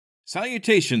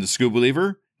Salutations, School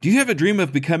Believer! Do you have a dream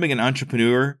of becoming an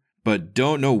entrepreneur, but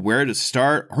don't know where to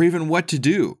start or even what to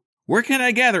do? Where can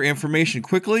I gather information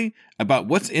quickly about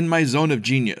what's in my zone of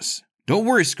genius? Don't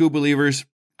worry, School Believers,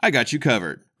 I got you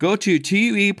covered. Go to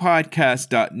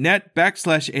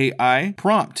tuepodcast.net/AI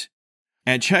prompt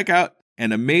and check out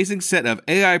an amazing set of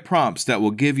AI prompts that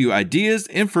will give you ideas,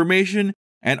 information,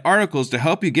 and articles to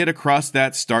help you get across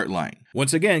that start line.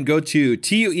 Once again, go to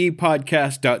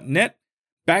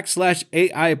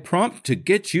tuepodcast.net/AI prompt to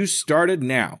get you started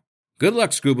now. Good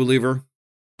luck, School Believer.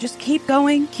 Just keep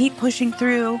going, keep pushing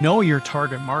through. Know your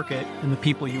target market and the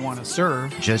people you want to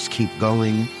serve. Just keep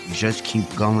going. Just keep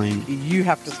going. You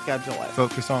have to schedule it.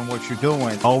 Focus on what you're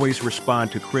doing. Always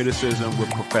respond to criticism with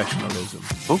professionalism.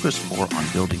 Focus more on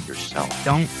building yourself.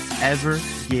 Don't ever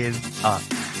give up.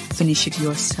 Finish it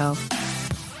yourself.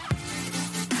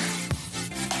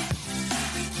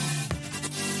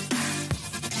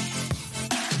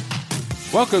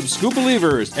 Welcome, School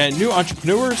Believers and new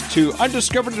entrepreneurs, to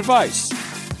Undiscovered Advice.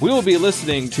 We will be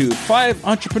listening to 5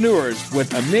 entrepreneurs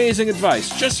with amazing advice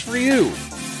just for you.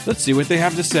 Let's see what they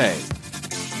have to say.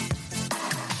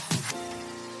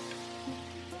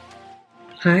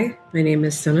 Hi, my name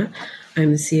is Sana.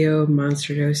 I'm the CEO of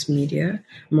Monster Dose Media.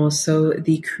 I'm also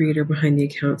the creator behind the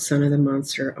account Son of the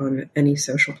Monster on any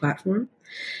social platform.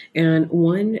 And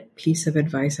one piece of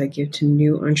advice I give to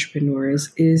new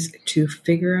entrepreneurs is to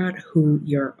figure out who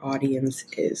your audience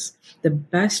is. The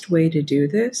best way to do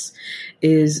this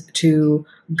is to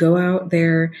go out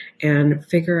there and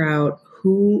figure out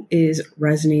who is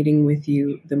resonating with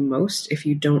you the most. If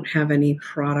you don't have any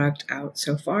product out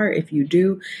so far, if you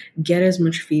do, get as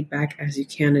much feedback as you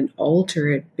can and alter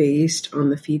it based on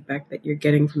the feedback that you're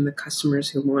getting from the customers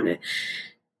who want it.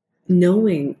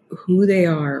 Knowing who they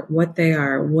are, what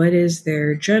is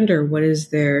their gender, what is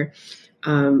their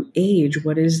age,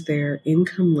 what is their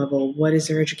income level, what is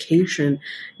their education,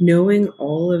 knowing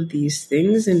all of these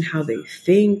things and how they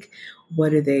think,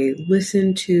 what do they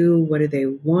listen to, what do they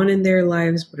want in their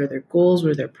lives, what are their goals,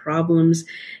 what are their problems.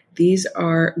 These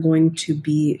are going to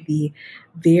be the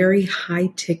very high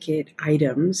ticket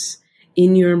items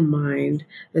in your mind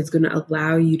that's going to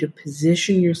allow you to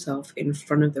position yourself in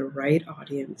front of the right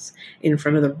audience, in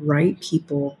front of the right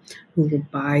people who will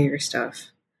buy your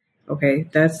stuff. Okay,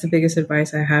 that's the biggest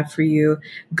advice I have for you.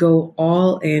 Go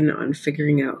all in on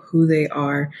figuring out who they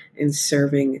are and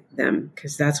serving them,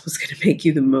 because that's what's going to make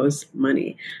you the most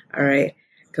money. All right,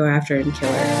 go after it and kill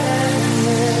it.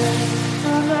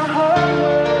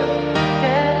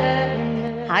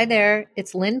 Hi there,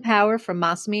 it's Lynn Power from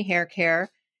Masami Hair Care.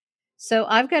 So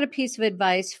I've got a piece of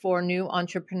advice for new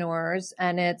entrepreneurs,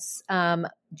 and it's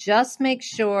just make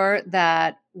sure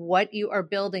that what you are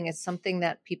building is something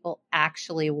that people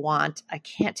actually want. I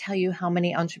can't tell you how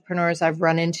many entrepreneurs I've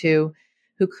run into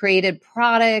who created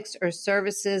products or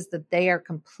services that they are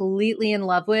completely in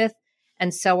love with,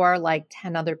 and so are like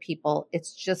 10 other people.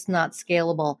 It's just not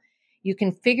scalable. You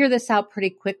can figure this out pretty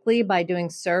quickly by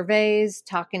doing surveys,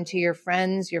 talking to your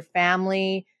friends, your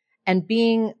family, and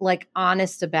being like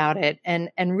honest about it and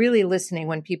really listening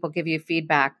when people give you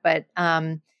feedback. But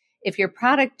if your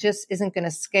product just isn't going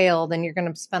to scale, then you're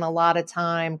going to spend a lot of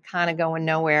time kind of going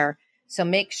nowhere. So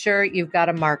make sure you've got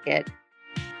a market.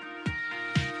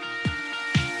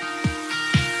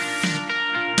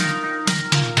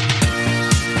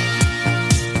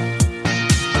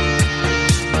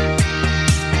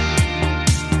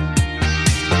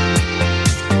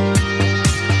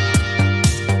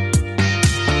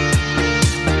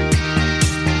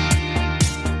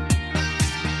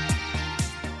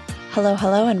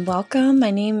 Hello, and welcome.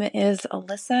 My name is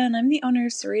Alyssa, and I'm the owner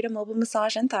of Sarita Mobile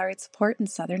Massage and Thyroid Support in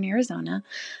Southern Arizona.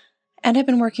 And I've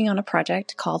been working on a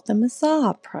project called the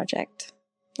Massa Project,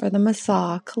 or the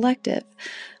Massa Collective.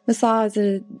 Massa is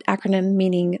an acronym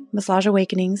meaning Massage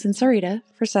Awakenings in Sarita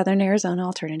for Southern Arizona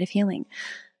Alternative Healing.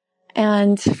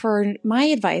 And for my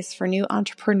advice for new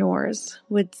entrepreneurs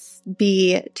would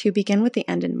be to begin with the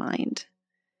end in mind.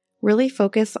 Really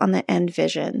focus on the end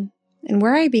vision. And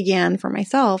where I began for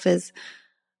myself is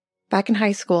back in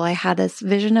high school, I had this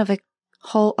vision of a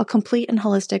complete and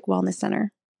holistic wellness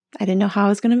center. I didn't know how I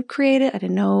was going to create it. I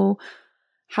didn't know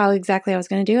how exactly I was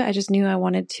going to do it. I just knew I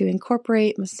wanted to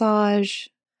incorporate massage,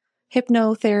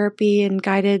 hypnotherapy, and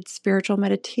guided spiritual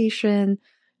meditation,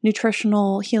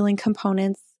 nutritional healing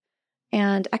components,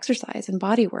 and exercise and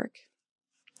body work,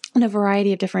 and a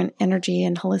variety of different energy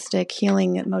and holistic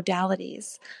healing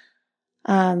modalities.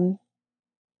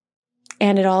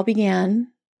 And it all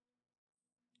began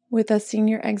with a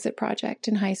senior exit project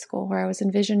in high school where I was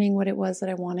envisioning what it was that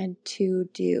I wanted to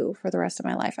do for the rest of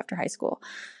my life after high school.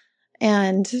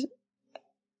 And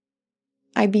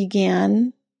I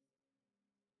began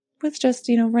with just,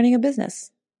 running a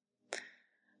business.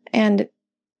 And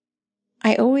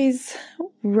I always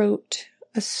wrote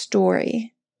a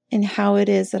story in how it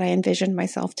is that I envisioned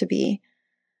myself to be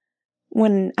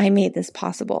when I made this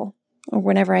possible, or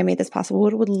whenever I made this possible,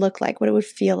 what it would look like, what it would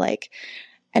feel like.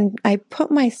 And I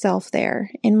put myself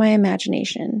there in my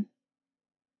imagination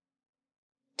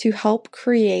to help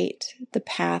create the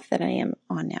path that I am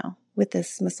on now with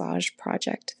this massage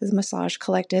project, this massage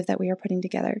collective that we are putting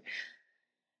together.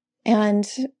 And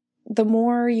the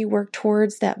more you work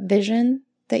towards that vision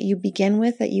that you begin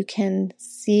with, that you can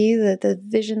see that the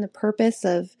vision, the purpose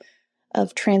of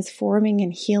transforming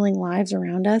and healing lives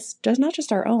around us, does not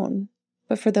just our own,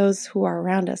 but for those who are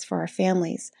around us, for our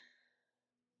families,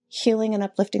 healing and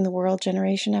uplifting the world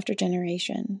generation after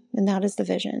generation. And that is the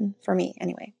vision for me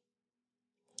anyway.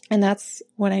 And that's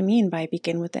what I mean by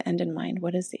begin with the end in mind.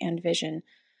 What is the end vision?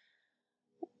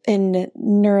 In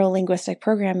neuro-linguistic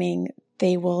programming,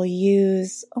 they will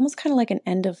use almost kind of like an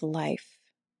end of life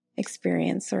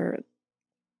experience or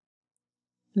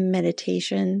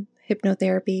meditation,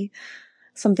 hypnotherapy,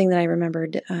 something that I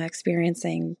remembered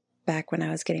experiencing back when I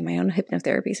was getting my own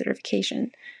hypnotherapy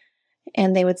certification.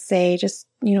 And they would say, just,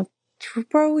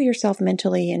 throw yourself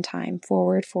mentally in time,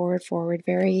 forward, forward, forward,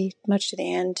 very much to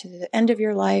the end of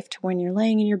your life, to when you're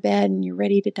laying in your bed and you're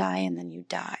ready to die, and then you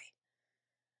die.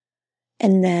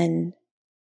 And then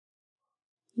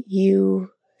you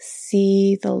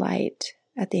see the light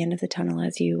at the end of the tunnel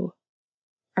as you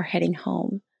are heading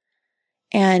home.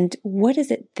 And what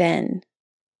is it then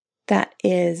that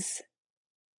is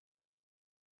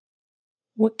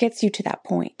what gets you to that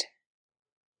point?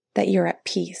 That you're at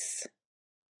peace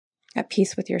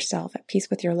with yourself, at peace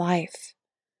with your life.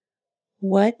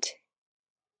 What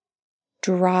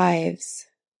drives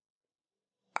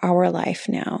our life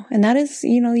now? And that is,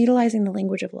 utilizing the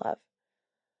language of love.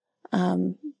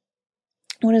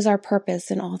 What is our purpose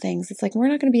in all things? It's like, we're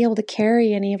not going to be able to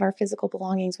carry any of our physical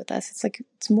belongings with us. It's like,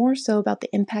 it's more so about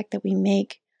the impact that we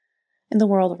make in the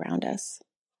world around us.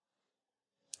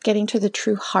 Getting to the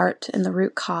true heart and the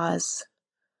root cause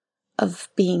of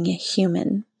being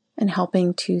human and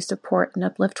helping to support and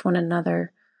uplift one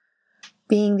another,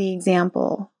 being the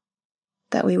example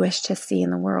that we wish to see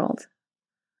in the world.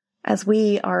 As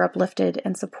we are uplifted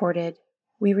and supported,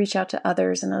 we reach out to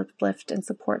others and uplift and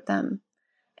support them.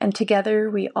 And together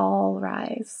we all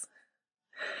rise.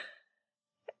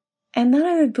 And that,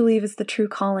 I believe, is the true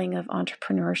calling of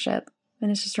entrepreneurship. And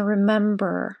it's just this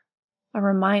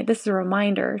is a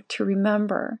reminder to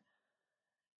remember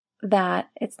that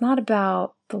it's not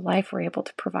about the life we're able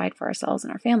to provide for ourselves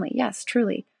and our family. Yes,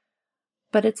 truly.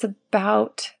 But it's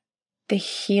about the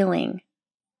healing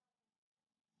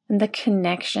and the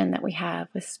connection that we have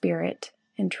with spirit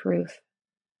and truth.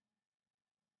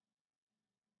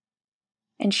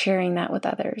 And sharing that with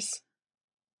others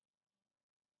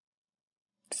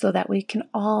so that we can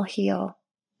all heal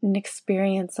and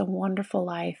experience a wonderful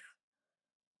life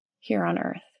here on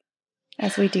earth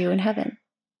as we do in heaven.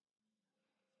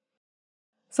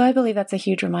 So I believe that's a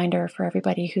huge reminder for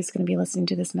everybody who's going to be listening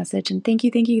to this message. And thank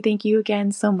you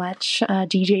again so much,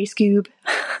 DJ Scoob,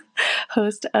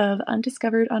 host of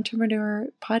Undiscovered Entrepreneur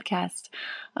Podcast.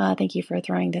 Thank you for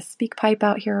throwing this speak pipe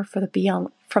out here from the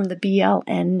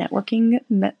BLN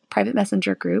networking private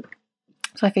messenger group.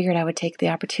 So I figured I would take the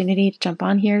opportunity to jump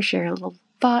on here, share a little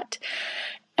thought,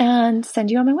 and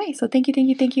send you on my way. So thank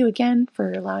you again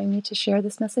for allowing me to share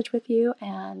this message with you,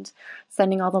 and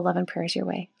sending all the love and prayers your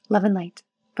way. Love and light.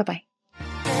 Bye-bye.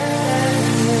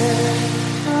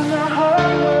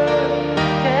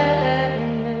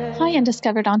 Hi,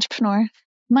 Undiscovered Entrepreneur.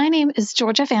 My name is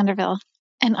Georgia Vanderville,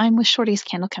 and I'm with Shorty's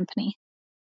Candle Company.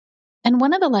 And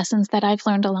one of the lessons that I've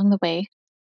learned along the way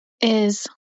is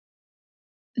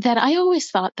that I always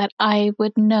thought that I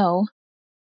would know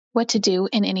what to do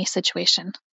in any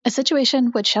situation. A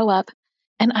situation would show up,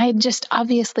 and I just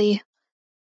obviously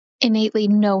innately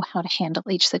know how to handle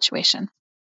each situation.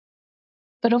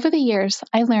 But over the years,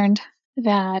 I learned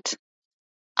that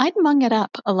I'd mung it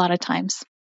up a lot of times.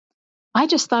 I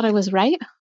just thought I was right.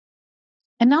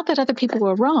 And not that other people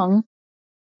were wrong,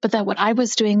 but that what I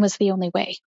was doing was the only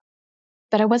way.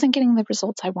 That I wasn't getting the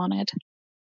results I wanted.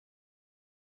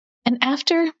 And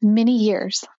after many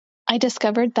years, I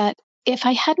discovered that if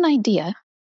I had an idea,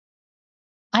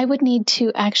 I would need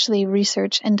to actually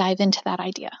research and dive into that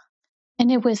idea.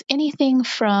 And it was anything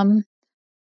from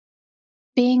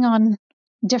being on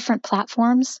different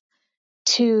platforms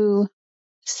to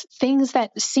things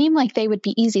that seem like they would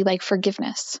be easy, like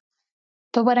forgiveness.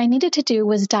 But what I needed to do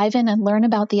was dive in and learn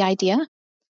about the idea.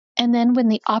 And then when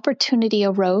the opportunity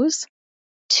arose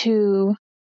to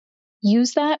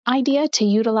use that idea to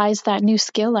utilize that new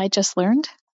skill I just learned,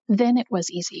 then it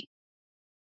was easy.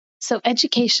 So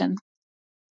education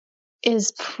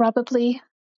is probably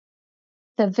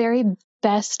the very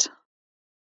best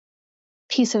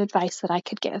piece of advice that I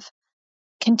could give.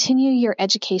 Continue your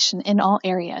education in all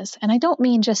areas. And I don't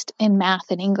mean just in math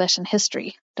and English and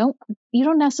history. You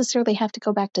don't necessarily have to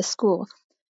go back to school,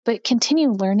 but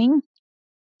continue learning.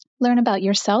 Learn about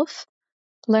yourself.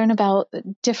 Learn about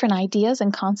different ideas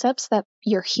and concepts that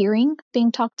you're hearing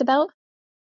being talked about.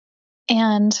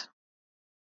 And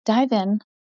dive in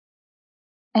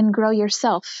and grow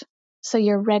yourself so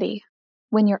you're ready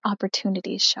when your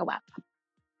opportunities show up.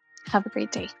 Have a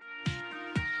great day.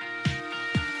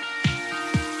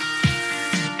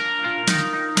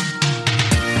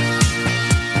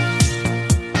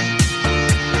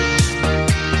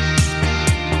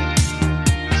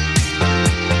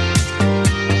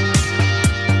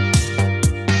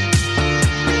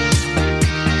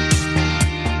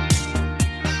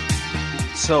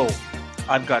 So,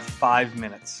 I've got 5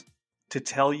 minutes to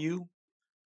tell you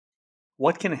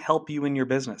what can help you in your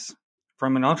business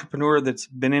from an entrepreneur that's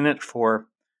been in it for,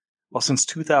 since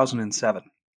 2007.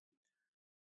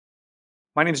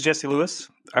 My name is Jesse Lewis.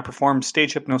 I perform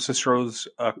stage hypnosis shows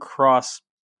across,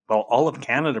 all of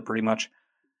Canada pretty much.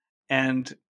 And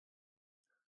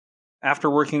after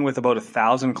working with about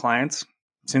 1,000 clients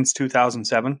since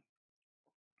 2007,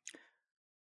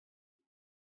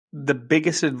 the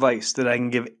biggest advice that I can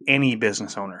give any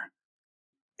business owner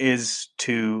is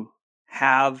to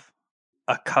have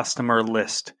a customer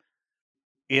list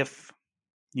if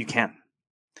you can.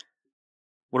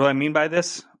 What do I mean by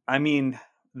this? I mean,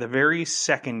 the very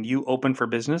second you open for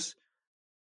business,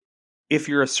 if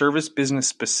you're a service business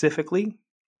specifically,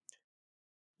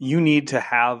 you need to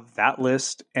have that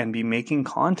list and be making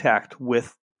contact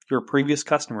with your previous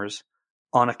customers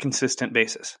on a consistent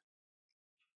basis.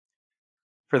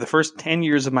 For the first 10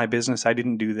 years of my business, I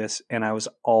didn't do this, and I was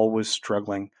always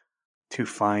struggling to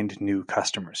find new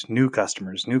customers.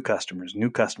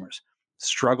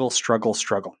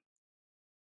 Struggle.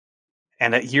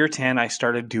 And at year 10, I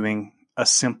started doing a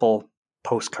simple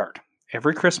postcard.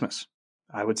 Every Christmas,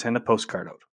 I would send a postcard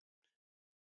out.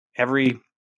 Every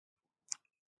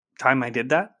time I did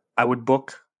that, I would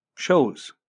book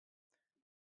shows.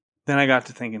 Then I got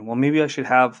to thinking, well, maybe I should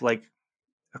have like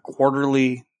a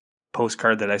quarterly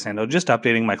postcard that I send out, just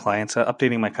updating my clients,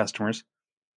 updating my customers.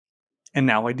 And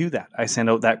now I do that. I send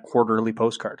out that quarterly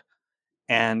postcard.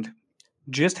 And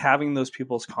just having those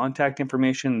people's contact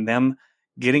information, them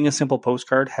getting a simple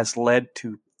postcard has led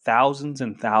to thousands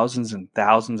and thousands and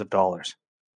thousands of dollars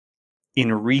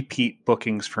in repeat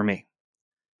bookings for me.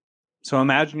 So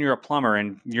imagine you're a plumber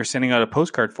and you're sending out a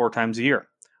postcard 4 times a year.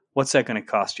 What's that going to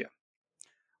cost you?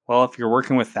 Well, if you're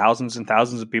working with thousands and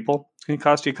thousands of people, it's going to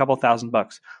cost you a couple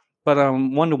 $1,000. But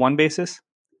on one-to-one basis,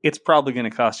 it's probably going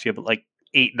to cost you like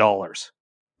 $8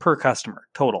 per customer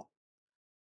total.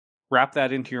 Wrap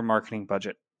that into your marketing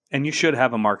budget. And you should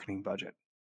have a marketing budget.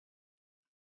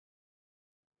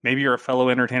 Maybe you're a fellow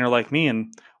entertainer like me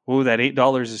and, that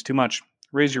 $8 is too much.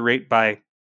 Raise your rate by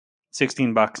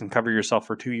 $16 and cover yourself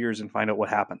for 2 years and find out what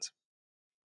happens.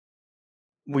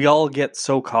 We all get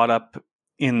so caught up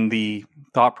in the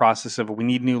thought process of we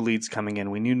need new leads coming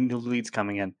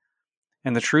in.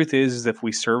 And the truth is if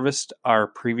we serviced our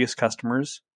previous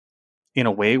customers in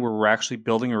a way where we're actually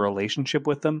building a relationship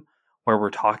with them, where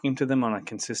we're talking to them on a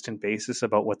consistent basis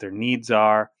about what their needs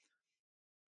are,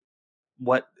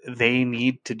 what they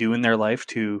need to do in their life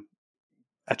to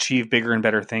achieve bigger and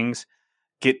better things,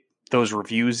 get those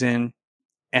reviews in,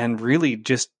 and really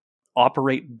just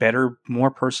operate better, more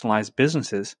personalized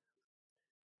businesses,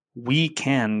 we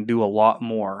can do a lot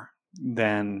more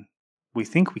than we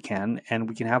think we can, and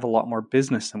we can have a lot more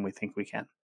business than we think we can.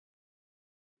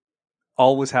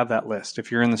 Always have that list.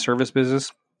 If you're in the service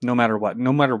business, no matter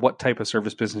what type of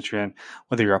service business you're in,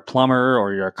 whether you're a plumber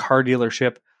or you're a car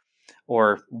dealership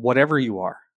or whatever you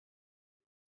are,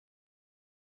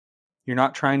 you're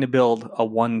not trying to build a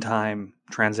one-time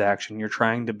transaction. You're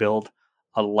trying to build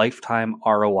a lifetime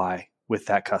ROI with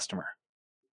that customer.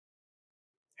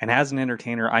 And as an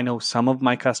entertainer, I know some of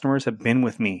my customers have been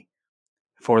with me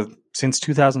since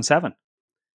 2007.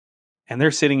 And they're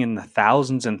sitting in the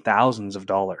thousands and thousands of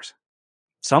dollars.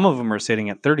 Some of them are sitting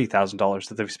at $30,000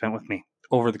 that they've spent with me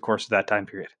over the course of that time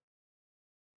period.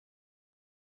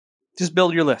 Just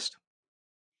build your list.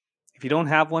 If you don't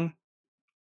have one,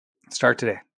 start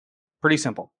today. Pretty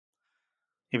simple.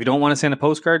 If you don't want to send a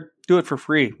postcard, do it for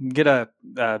free. Get a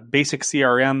basic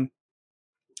CRM,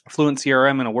 Fluent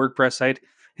CRM and a WordPress site,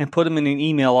 and put them in an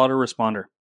email autoresponder.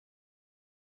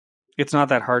 It's not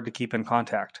that hard to keep in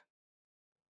contact.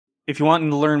 If you want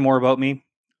to learn more about me,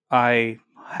 I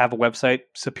have a website,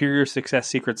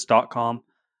 superiorsuccesssecrets.com,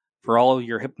 for all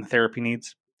your hypnotherapy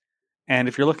needs. And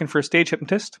if you're looking for a stage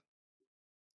hypnotist,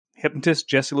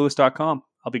 hypnotistjesselewis.com.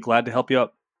 I'll be glad to help you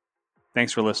out.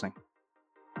 Thanks for listening.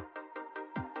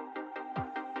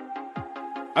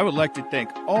 I would like to thank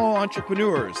all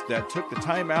entrepreneurs that took the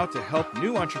time out to help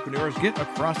new entrepreneurs get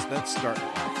across that start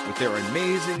line with their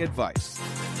amazing advice.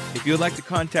 If you would like to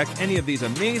contact any of these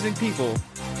amazing people,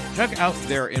 check out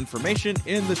their information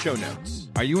in the show notes.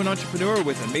 Are you an entrepreneur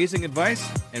with amazing advice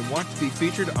and want to be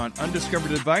featured on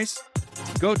Undiscovered Advice?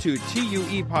 Go to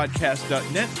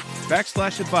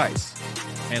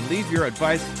tuepodcast.net/advice and leave your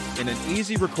advice in an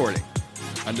easy recording.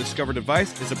 Undiscovered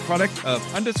Advice is a product of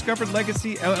Undiscovered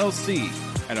Legacy LLC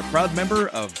and a proud member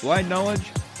of Blind Knowledge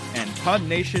and Pod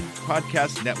Nation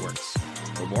podcast networks.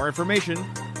 For more information,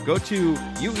 go to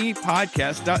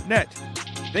uepodcast.net.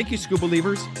 Thank you, Scuba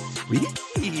Believers. Whee!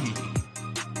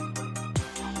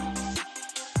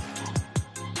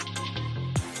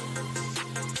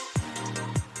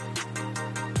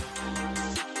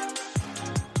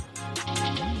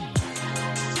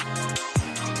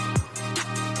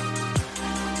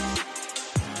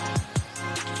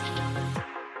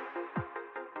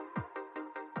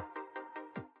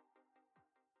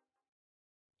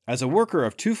 As a worker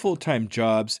of 2 full-time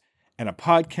jobs and a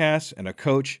podcast and a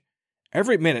coach,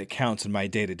 every minute counts in my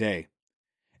day-to-day.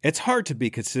 It's hard to be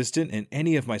consistent in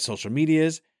any of my social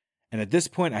medias, and at this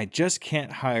point I just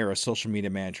can't hire a social media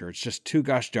manager. It's just too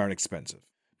gosh darn expensive.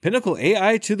 Pinnacle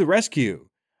AI to the rescue!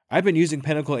 I've been using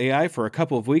Pinnacle AI for a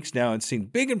couple of weeks now and seen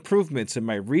big improvements in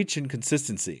my reach and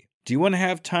consistency. Do you want to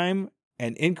have time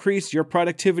and increase your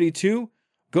productivity too?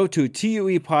 Go to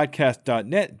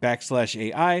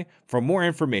tuepodcast.net/AI for more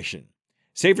information.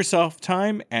 Save yourself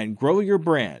time and grow your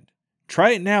brand.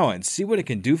 Try it now and see what it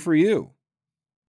can do for you.